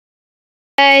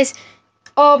Guys,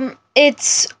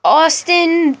 it's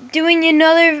Austin doing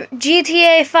another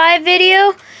GTA 5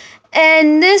 video,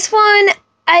 and this one,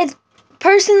 I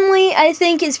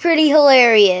think is pretty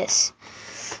hilarious.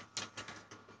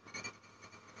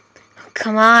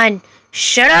 Come on,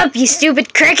 shut up, you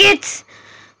stupid crickets!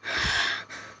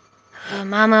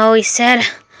 Mama always said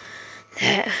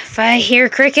that if I hear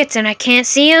crickets and I can't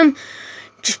see them,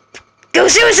 just go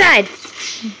suicide!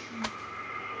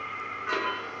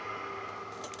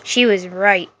 She was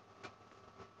right.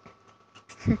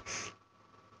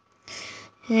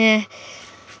 Yeah.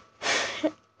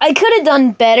 I could have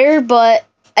done better, but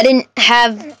I didn't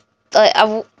have...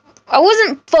 I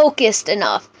wasn't focused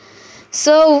enough.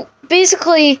 So,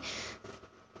 basically,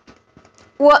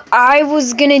 what I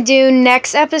was gonna do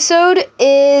next episode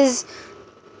is...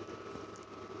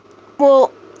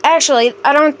 Well, actually,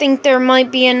 I don't think there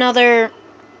might be another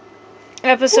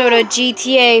episode of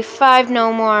GTA 5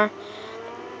 no more.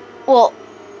 Well,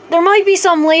 there might be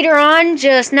some later on,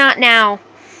 just not now.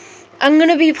 I'm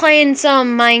gonna be playing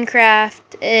some Minecraft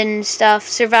and stuff,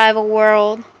 survival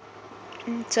world.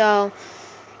 So,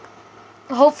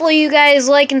 hopefully you guys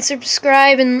like and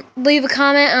subscribe and leave a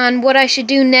comment on what I should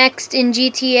do next in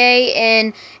GTA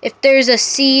and if there's a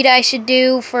seed I should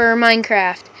do for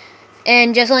Minecraft.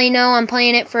 And just let you know, I'm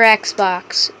playing it for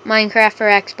Xbox. Minecraft for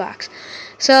Xbox.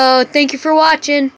 So, thank you for watching.